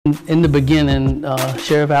In the beginning,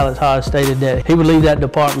 Sheriff Alex Hodge stated that he would leave that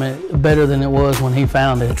department better than it was when he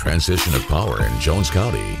found The it. transition of power in Jones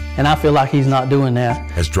County And I feel like he's not doing that.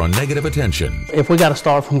 has drawn negative attention. If we got to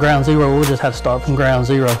start from ground zero, we'll just have to start from ground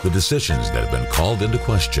zero. The decisions that have been called into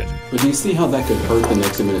question. But do you see how that could hurt the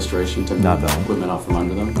next administration to No, I move don't. equipment off from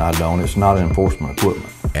under them? I don't. It's not enforcement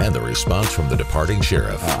equipment. And the response from the departing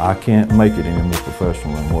sheriff. I can't make it any more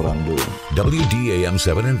professional than what I'm doing. WDAM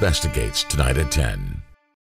 7 investigates tonight at 10.